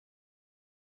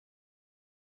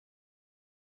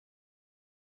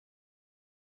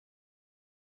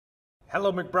Hello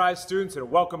McBride students,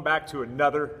 and welcome back to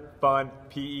another fun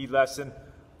PE lesson.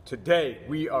 Today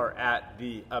we are at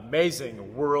the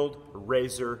amazing World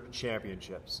Razor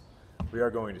Championships. We are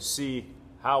going to see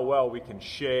how well we can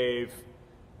shave,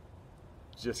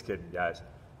 just kidding guys,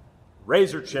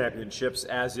 Razor Championships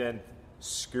as in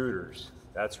scooters.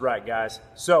 That's right guys.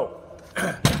 So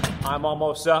I'm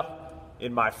almost up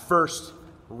in my first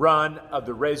run of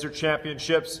the Razor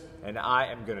Championships, and I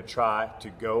am going to try to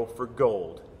go for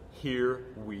gold. Here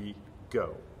we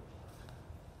go.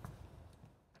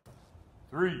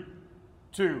 3,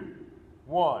 2,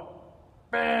 1,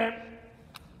 bam!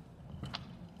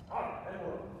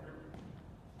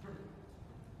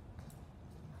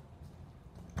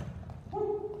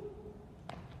 Woo.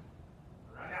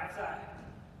 Right outside.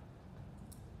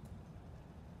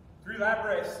 3-lap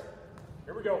race.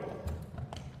 Here we go.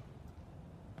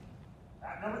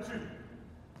 Lap number 2.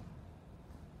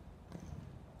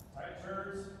 Tight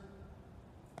turns.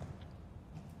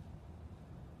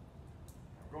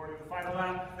 Going to the final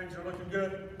lap, things are looking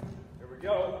good. Here we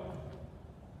go.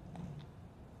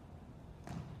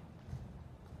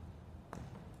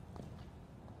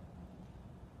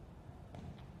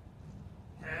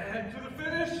 And to the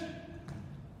finish.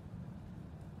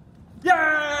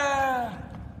 Yeah!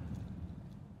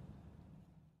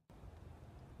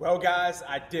 Well guys,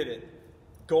 I did it.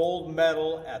 Gold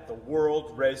medal at the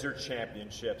World Razor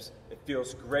Championships. It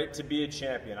feels great to be a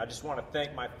champion. I just want to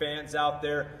thank my fans out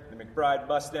there, the McBride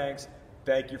Mustangs.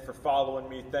 Thank you for following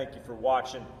me. Thank you for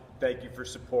watching. Thank you for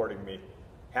supporting me.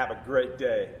 Have a great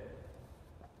day.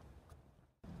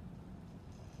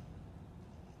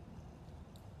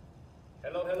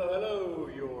 Hello, hello, hello.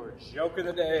 Your joke of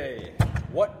the day.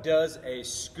 What does a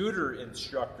scooter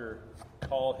instructor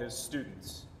call his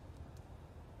students?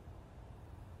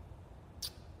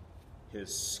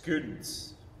 His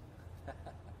students.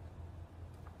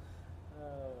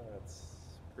 That's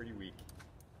pretty weak.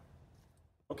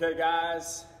 Okay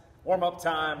guys, warm-up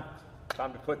time.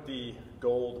 Time to put the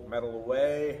gold medal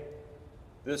away.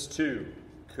 This too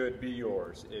could be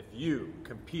yours if you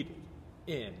competed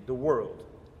in the World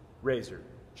Razor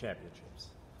Championships.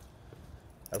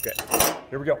 Okay,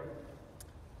 here we go.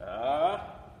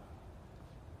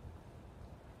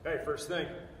 Okay, first thing,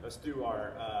 let's do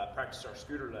our practice our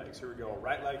scooter legs. Here we go.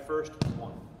 Right leg first.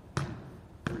 1, 2,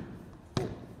 3, 4,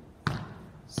 5,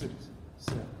 6,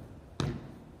 7, 8,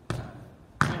 9,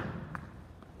 10.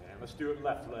 And let's do it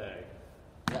left leg.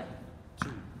 1,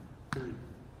 2, 3,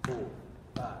 4,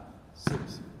 5,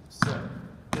 6, 7,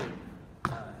 8,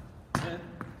 9, 10.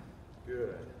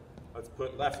 Good. Let's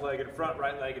put left leg in front,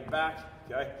 right leg in back.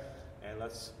 Okay. And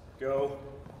let's go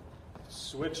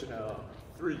switching them.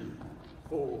 3,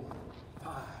 4,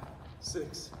 5,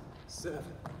 6, 7,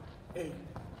 8,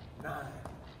 9,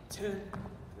 10.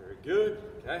 Very good.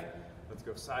 Okay. Let's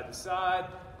go side to side.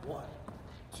 1,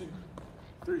 2,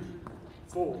 3,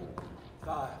 4,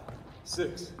 5,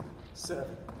 6,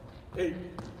 7, 8,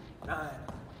 9,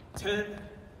 10.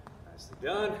 Nicely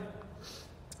done.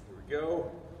 Here we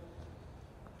go.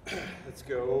 Let's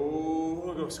go.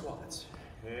 We'll go squats.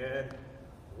 And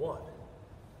 1,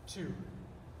 2,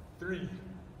 3,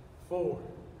 4,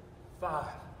 5,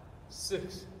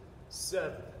 6,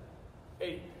 7,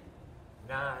 8,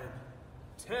 9,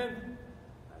 10.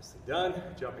 Nicely done.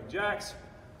 Jumping jacks.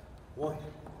 1,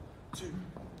 2,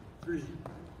 3,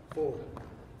 4,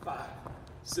 5,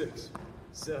 6,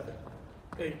 7,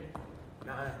 8,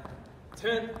 9,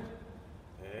 10.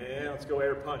 And let's go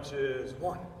air punches.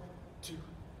 1, 2,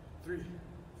 3,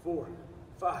 4,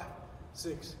 5,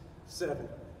 6, 7,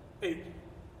 8,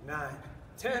 9,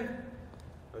 10.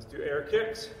 Let's do air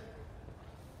kicks.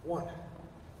 1,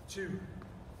 2,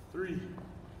 3,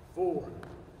 4,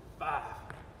 5,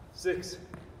 6,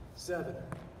 7,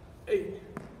 8,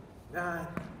 9,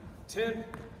 10.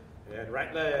 And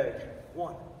right leg.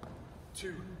 1,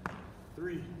 2,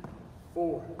 3,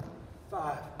 4,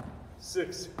 5,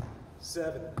 6,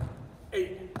 7,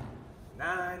 8,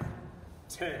 9,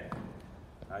 10.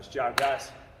 Nice job,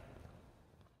 guys.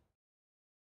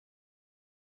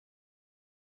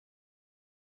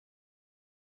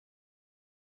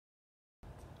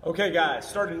 Okay guys,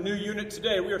 starting a new unit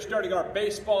today. We are starting our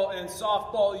baseball and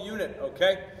softball unit,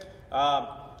 okay?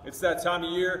 It's that time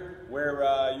of year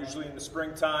where usually in the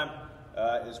springtime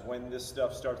is when this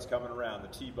stuff starts coming around, the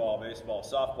T-ball, baseball,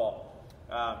 softball.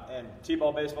 And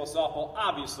T-ball, baseball, softball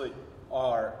obviously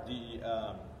are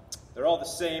they're all the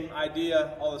same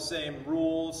idea, all the same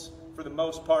rules for the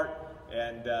most part,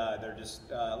 and they're just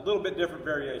a little bit different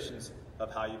variations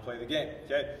of how you play the game,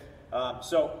 okay?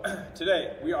 So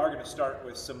today we are going to start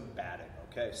with some batting,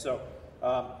 okay? So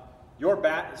your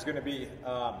bat is going to be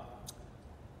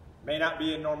May not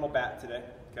be a normal bat today,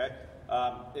 okay?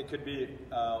 It could be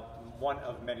one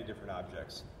of many different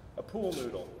objects. A pool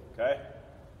noodle, okay?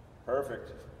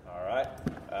 Perfect, all right.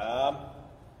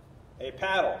 A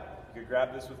paddle. You could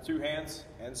grab this with 2 hands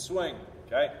and swing,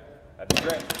 okay? That'd be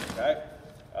great, okay?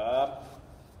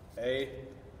 A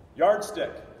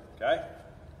yardstick, okay?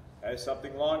 Okay,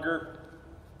 something longer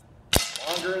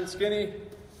and skinny.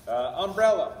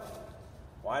 Umbrella,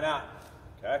 why not,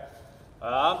 okay?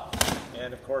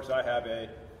 And of course I have a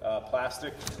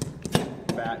plastic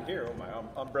bat here. Oh,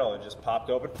 my umbrella just popped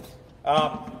open.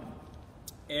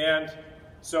 And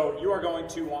so you are going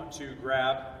to want to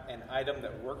grab an item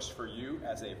that works for you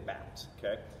as a bat,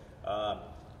 okay?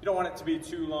 You don't want it to be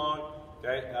too long,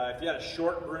 okay? If you had a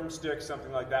short broomstick,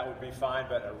 something like that would be fine,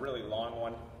 but a really long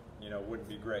one, you know, wouldn't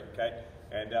be great, okay?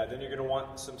 And then you're gonna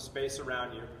want some space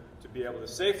around you to be able to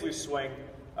safely swing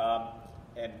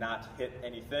and not hit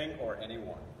anything or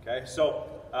anyone, okay? So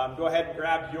go ahead and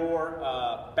grab your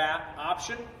bat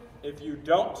option. If you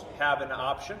don't have an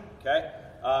option, okay,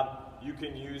 you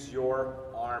can use your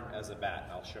arm as a bat.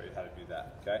 I'll show you how to do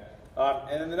that, okay?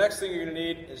 And then the next thing you're gonna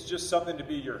need is just something to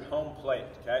be your home plate,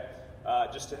 okay?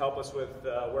 Just to help us with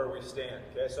where we stand,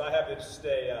 okay? So I have just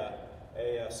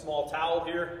a small towel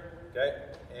here, okay?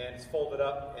 And it's folded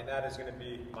up, and that is gonna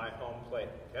be my home plate,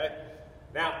 okay?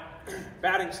 Now,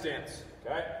 batting stance,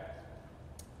 okay?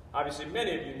 Obviously,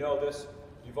 many of you know this.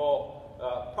 You've all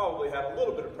probably had a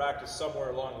little bit of practice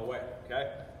somewhere along the way,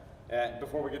 okay? And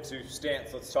before we get to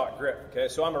stance, let's talk grip, okay?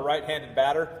 So I'm a right-handed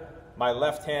batter. My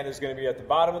left hand is going to be at the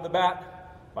bottom of the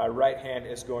bat. My right hand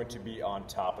is going to be on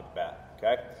top of the bat,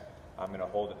 okay? I'm going to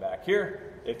hold it back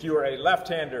here. If you are a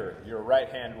left-hander, your right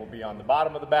hand will be on the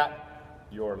bottom of the bat.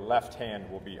 Your left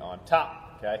hand will be on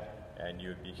top, okay? And you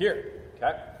would be here,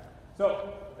 okay?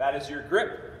 So that is your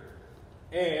grip.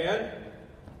 And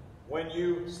when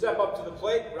you step up to the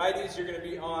plate, righties, you're going to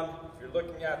be on, if you're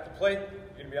looking at the plate,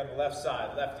 you're going to be on the left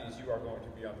side. Lefties, you are going to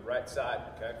be on the right side,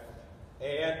 okay?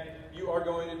 And you are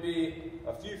going to be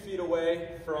a few feet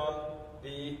away from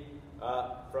the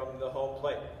home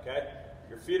plate, okay?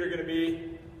 Your feet are going to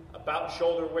be about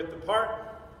shoulder width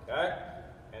apart, okay?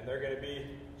 And they're going to be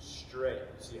straight.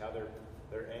 See how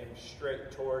they're aimed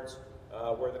straight towards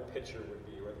where the pitcher would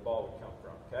be, where the ball would come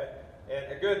from, okay?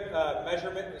 And a good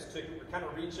measurement is to kind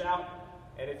of reach out,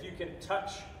 and if you can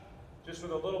touch, just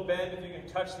with a little bend, if you can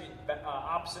touch the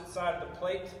opposite side of the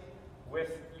plate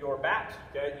with your bat,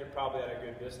 okay, you're probably at a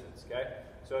good distance, okay?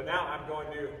 So now I'm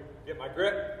going to get my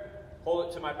grip, hold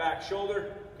it to my back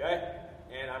shoulder, okay?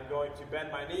 And I'm going to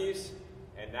bend my knees,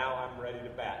 and now I'm ready to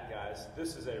bat, guys.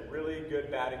 This is a really good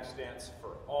batting stance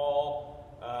for all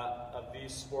of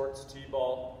these sports,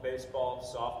 T-ball, baseball,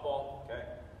 softball, okay?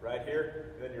 Right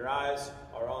here, then your eyes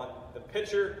are on the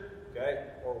pitcher, okay,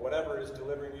 or whatever is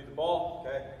delivering you the ball,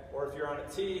 okay? Or if you're on a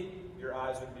tee, your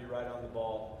eyes would be right on the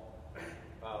ball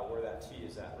where that tee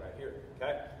is at right here,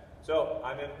 okay? So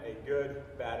I'm in a good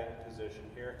batting position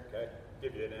here, okay?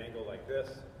 Give you an angle like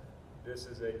this. This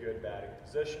is a good batting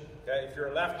position, okay? If you're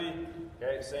a lefty,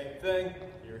 okay, same thing.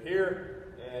 You're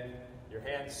here, and your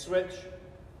hands switch,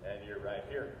 and you're right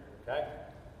here, okay?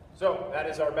 So that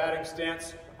is our batting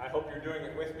stance. I hope you're doing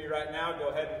it with me right now. Go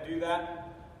ahead and do that,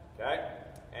 okay?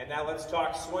 And now let's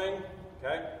talk swing,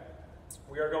 okay?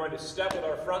 We are going to step with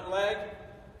our front leg,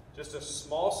 just a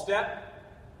small step,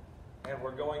 and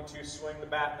we're going to swing the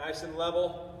bat nice and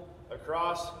level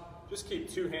across. Just keep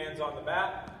 2 hands on the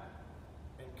bat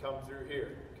and come through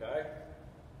here, okay?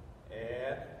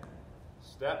 And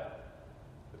step.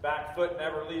 The back foot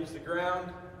never leaves the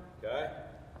ground, okay?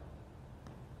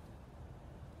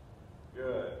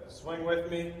 Good. Swing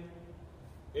with me.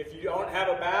 If you don't have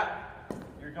a bat,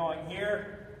 you're going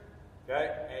here,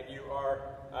 okay? And you are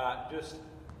just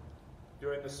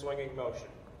doing the swinging motion,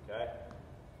 okay?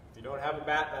 If you don't have a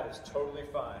bat, that is totally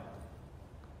fine,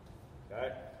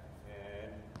 okay?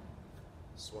 And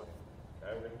swing,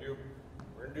 okay?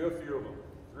 We're gonna do a few of them.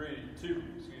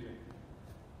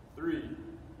 3,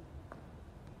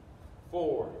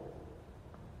 4,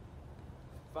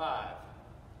 5,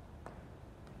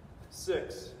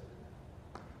 6,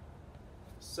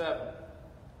 7,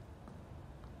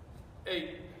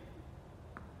 8,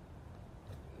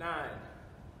 9,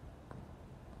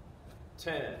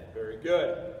 10. Very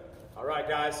good. All right,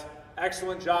 guys.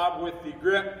 Excellent job with the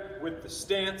grip, with the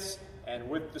stance, and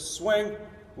with the swing.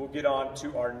 We'll get on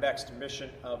to our next mission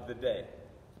of the day.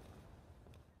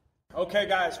 Okay,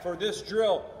 guys, for this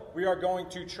drill, we are going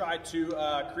to try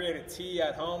to create a tee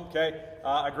at home, okay?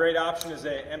 A great option is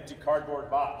an empty cardboard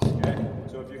box, okay?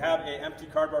 So if you have an empty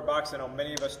cardboard box, I know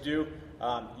many of us do,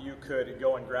 you could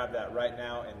go and grab that right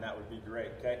now, and that would be great,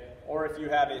 okay? Or if you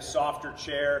have a softer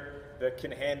chair that can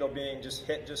handle being just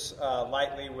hit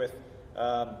lightly with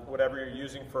whatever you're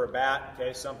using for a bat,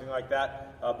 okay, something like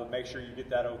that, but make sure you get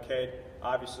that okayed.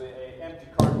 Obviously, an empty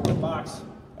cardboard box,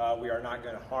 we are not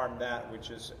going to harm that, which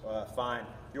is fine.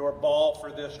 Your ball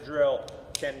for this drill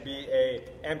can be an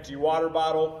empty water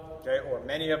bottle, okay, or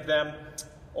many of them,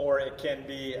 or it can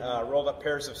be rolled up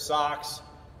pairs of socks,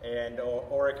 and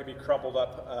or it could be crumpled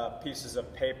up pieces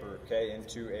of paper, okay,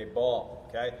 into a ball,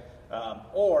 okay.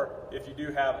 Or if you do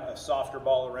have a softer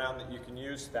ball around that you can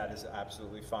use, that is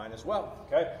absolutely fine as well,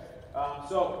 okay?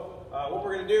 What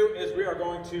we're going to do is we are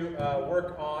going to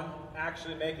work on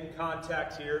actually making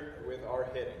contact here with our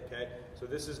hitting, okay? So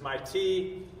this is my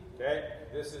tee, okay?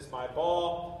 This is my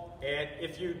ball, and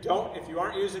if you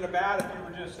aren't using a bat, if you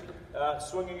were just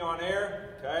swinging on air,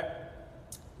 okay,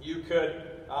 you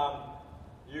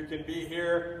can be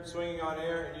here swinging on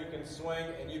air, and you can swing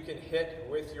and you can hit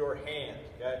with your hand,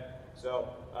 okay? So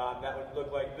that would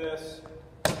look like this,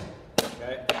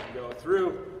 okay? Go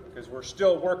through, because we're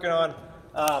still working on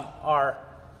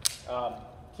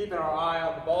keeping our eye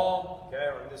on the ball, okay,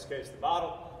 or in this case the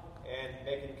bottle, and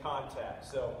making contact.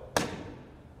 So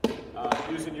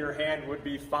using your hand would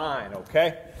be fine,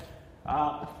 okay?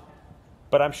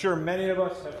 But I'm sure many of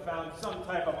us have found some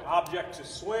type of object to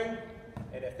swing,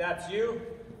 and if that's you,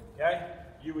 okay,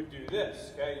 you would do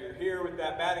this, okay? You're here with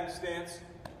that batting stance,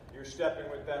 you're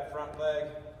stepping with that front leg,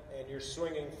 and you're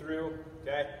swinging through,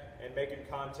 okay, and making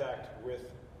contact with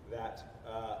that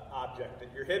object that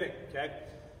you're hitting, okay?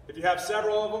 If you have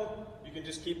several of them, you can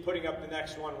just keep putting up the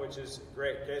next one, which is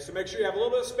great, okay? So make sure you have a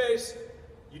little bit of space.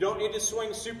 You don't need to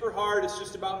swing super hard. It's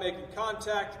just about making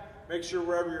contact. Make sure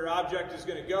wherever your object is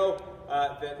going to go,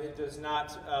 that it does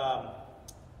not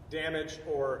damage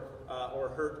or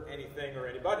hurt anything or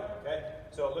anybody, okay?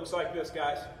 So it looks like this,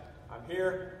 guys. I'm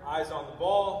here, eyes on the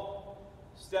ball,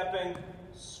 stepping,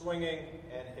 swinging,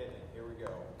 and hitting. Here we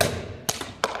go.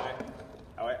 Okay.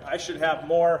 I should have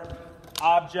more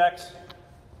objects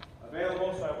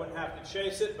available so I wouldn't have to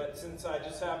chase it, but since I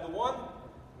just have the one,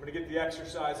 I'm going to get the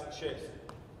exercise and chase it.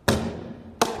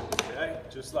 Okay,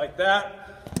 just like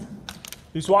that.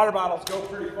 These water bottles go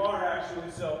pretty far,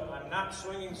 actually, so I'm not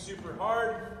swinging super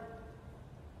hard.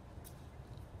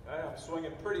 Okay, I'm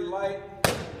swinging pretty light,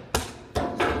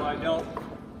 so I don't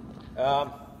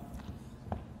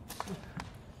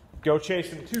go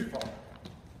chasing too far.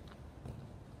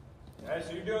 Okay,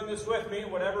 so you're doing this with me.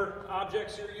 Whatever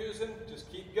objects you're using,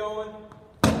 just keep going.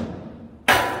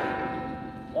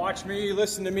 Watch me,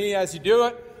 listen to me as you do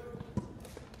it.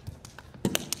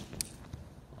 It's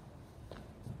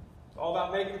all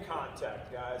about making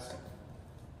contact, guys.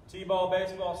 T-ball,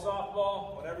 baseball,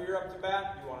 softball, whenever you're up to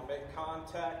bat, you want to make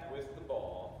contact with the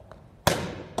ball.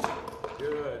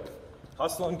 Good.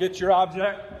 Hustle and get your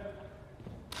object.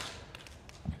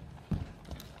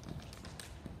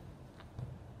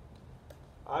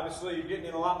 Obviously, you're getting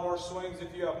in a lot more swings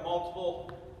if you have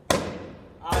multiple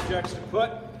objects to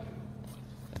put,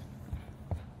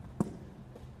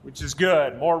 which is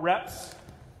good. More reps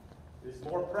is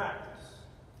more practice.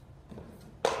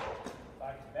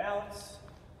 Back to balance.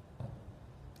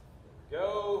 There we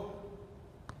go.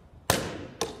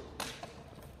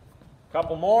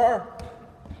 Couple more.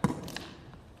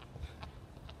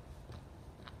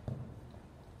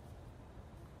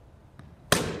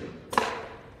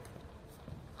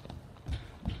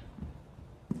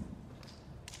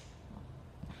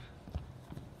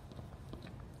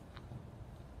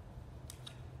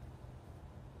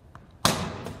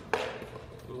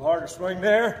 Harder swing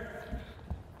there.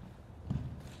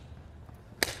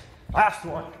 Last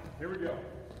one. Here we go.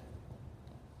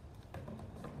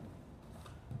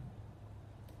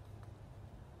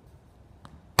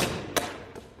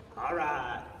 All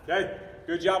right. Okay.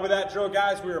 Good job with that drill,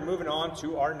 guys. We are moving on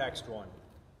to our next one.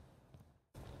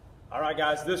 All right,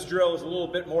 guys. This drill is a little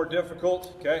bit more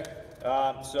difficult. Okay.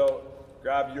 So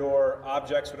grab your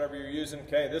objects, whatever you're using.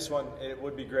 Okay. This one, it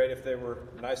would be great if they were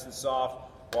nice and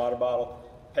soft. Water bottle,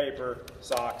 paper,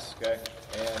 socks, okay,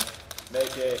 and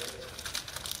make a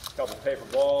couple paper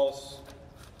balls.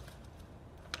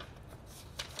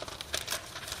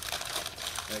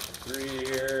 Make 3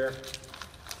 here.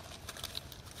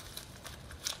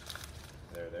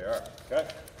 There they are, okay.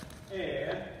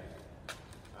 And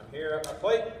I'm here at my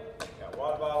plate, got a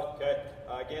water bottle, okay.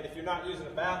 Again, if you're not using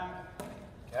a bat,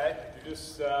 okay, if you're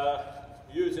just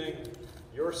using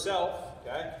yourself,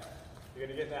 okay, you're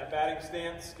gonna get in that batting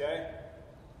stance, okay.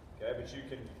 Okay, but you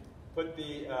can put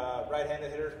the right-handed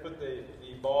hitters, put the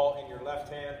ball in your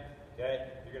left hand, okay?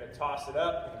 You're going to toss it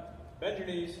up, bend your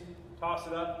knees, toss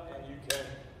it up, and you can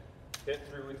hit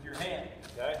through with your hand,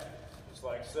 okay? Just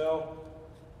like so.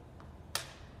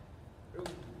 Ooh.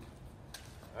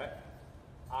 All right.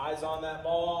 Eyes on that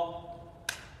ball.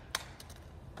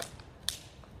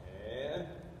 And,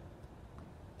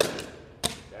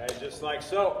 okay, just like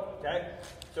so, okay?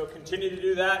 So continue to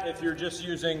do that if you're just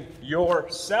using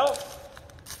yourself.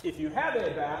 If you have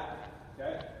a bat,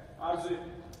 okay, obviously,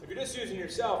 if you're just using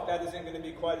yourself, that isn't going to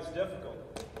be quite as difficult.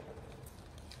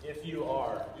 If you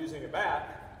are using a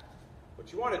bat,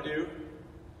 what you want to do,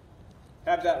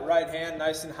 have that right hand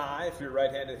nice and high if you're a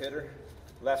right-handed hitter,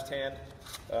 left hand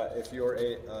if you're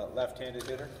a left-handed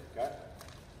hitter, okay?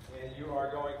 And you are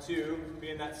going to be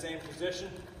in that same position.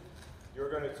 You're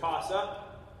going to toss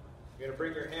up, you're going to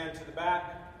bring your hand to the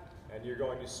back, and you're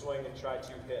going to swing and try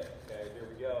to hit. Okay, here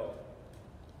we go.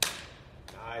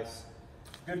 Nice.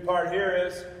 Good part here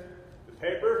is the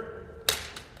paper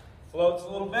floats a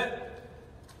little bit,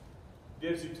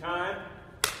 gives you time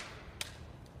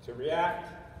to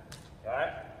react. All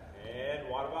right, and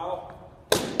water bottle.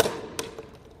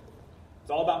 It's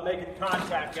all about making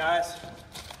contact, guys.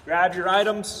 Grab your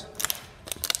items.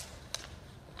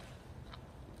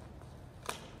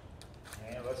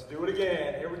 And let's do it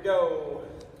again. Here we go.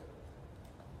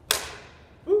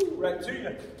 Woo, right to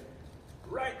you.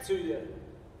 Right to you.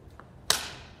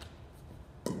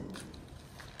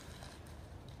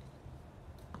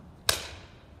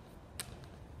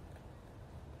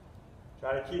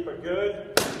 Try to keep a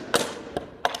good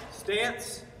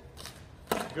stance,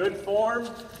 good form.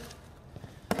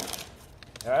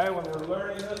 All right, when we're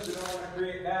learning this, we don't want to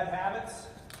create bad habits.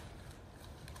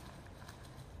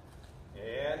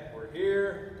 And we're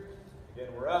here.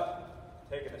 Again, we're up,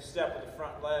 taking a step with the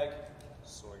front leg,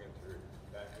 swinging through.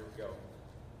 Okay, here we go.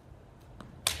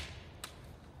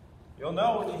 You'll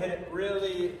know when you hit it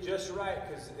really just right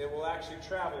because it will actually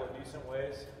travel in decent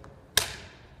ways.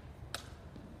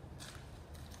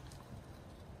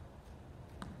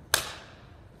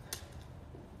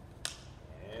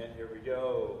 And here we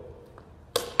go.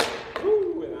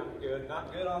 Woo, not good,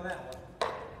 not good on that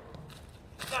one.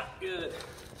 Not good.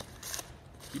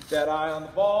 Keep that eye on the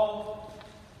ball.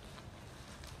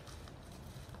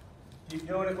 Keep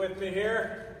doing it with me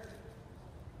here.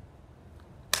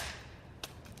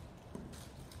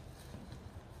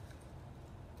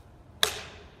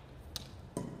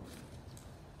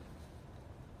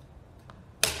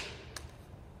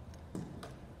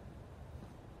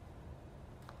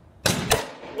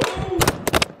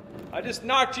 I just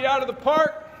knocked you out of the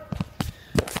park.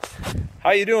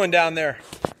 How you doing down there?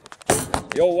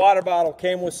 The old water bottle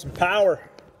came with some power.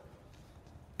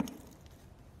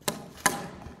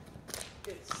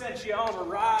 It sent you on a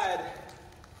ride.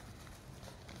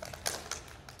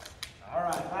 All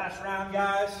right, last round,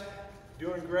 guys.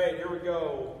 Doing great. Here we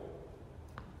go.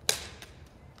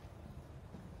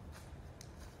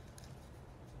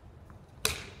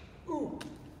 Ooh.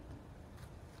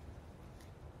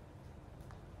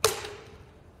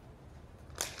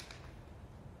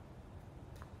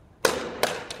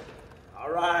 All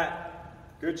right,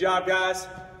 good job, guys.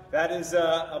 That is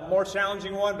a more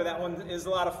challenging one, but that one is a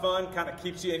lot of fun, kind of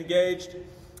keeps you engaged,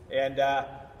 and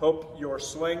hope your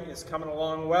swing is coming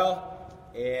along well,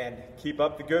 and keep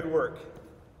up the good work.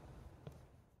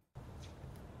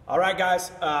 All right,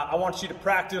 guys, I want you to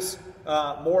practice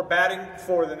more batting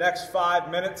for the next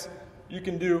 5 minutes. You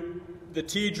can do the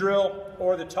tee drill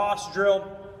or the toss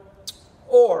drill,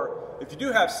 or if you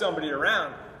do have somebody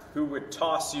around who would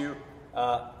toss you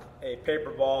a paper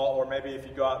ball, or maybe if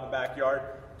you go out in the backyard,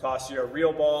 toss you a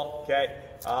real ball, okay?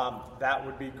 That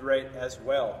would be great as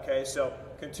well, okay? So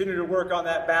continue to work on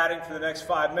that batting for the next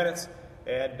 5 minutes,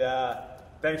 and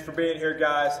thanks for being here,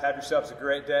 guys. Have yourselves a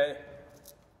great day.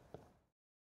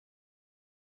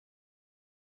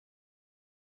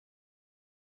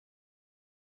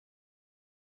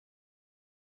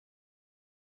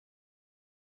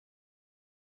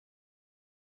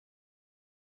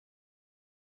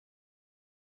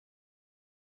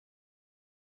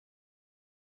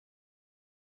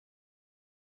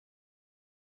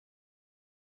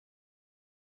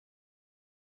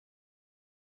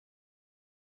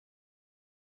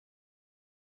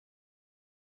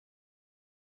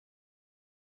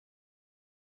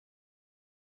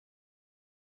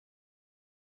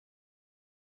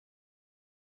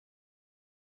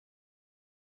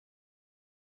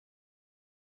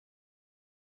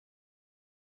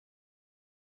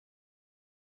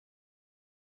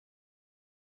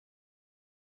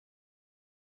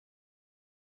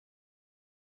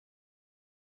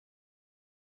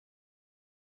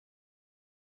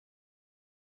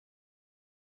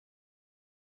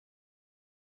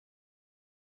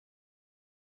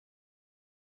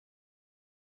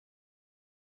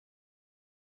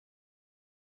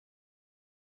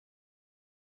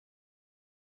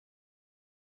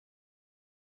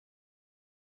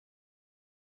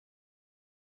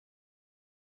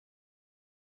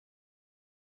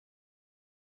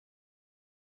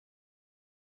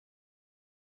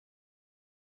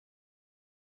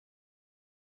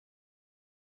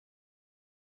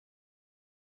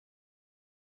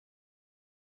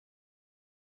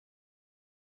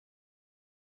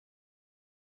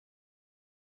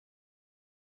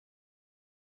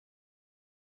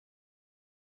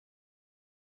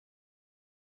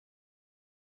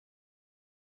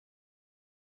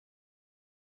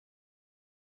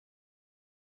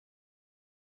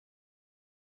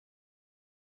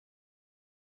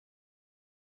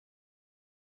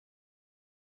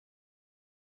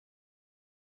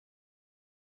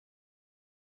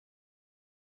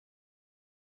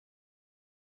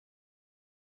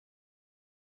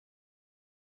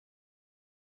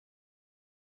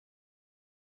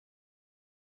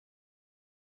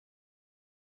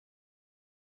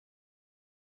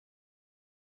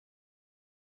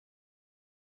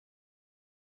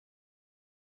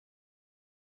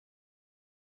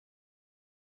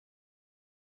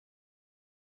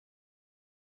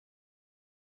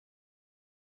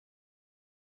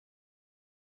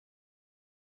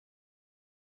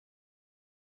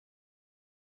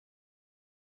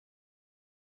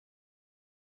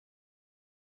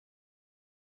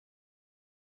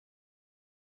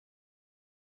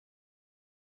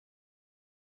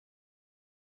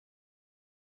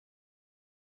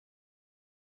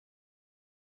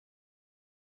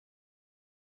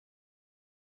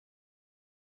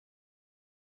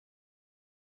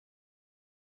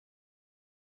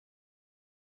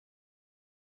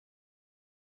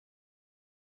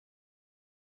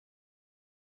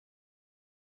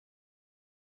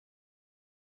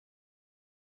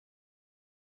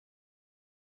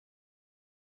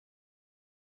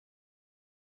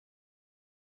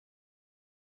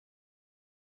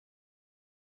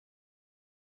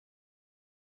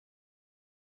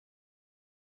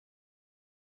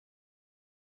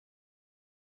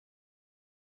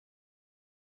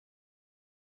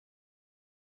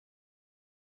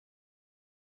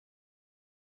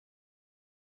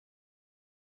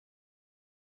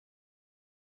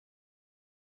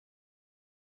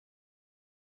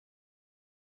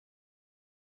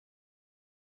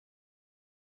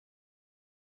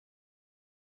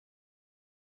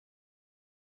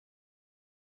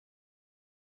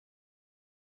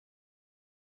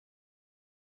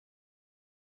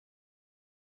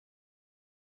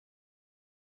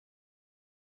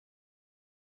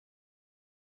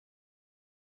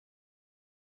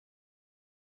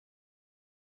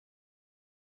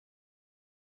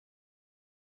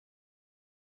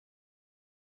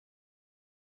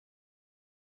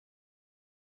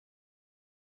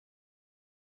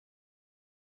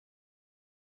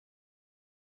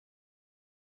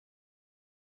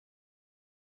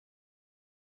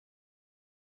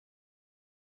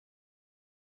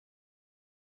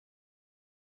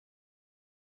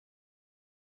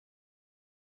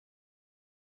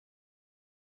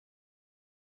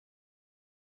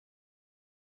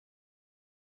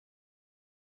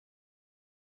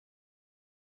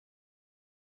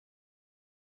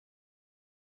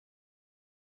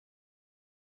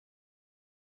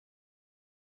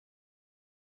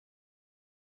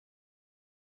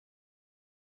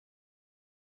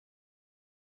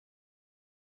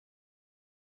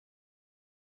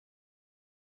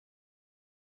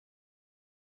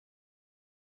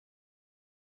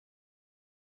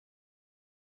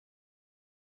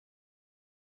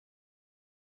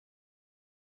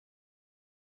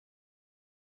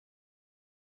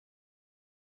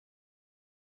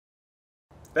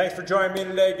 Thanks for joining me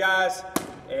today, guys.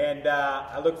 And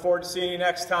I look forward to seeing you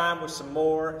next time with some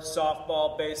more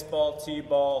softball, baseball,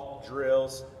 T-ball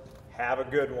drills. Have a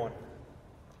good one.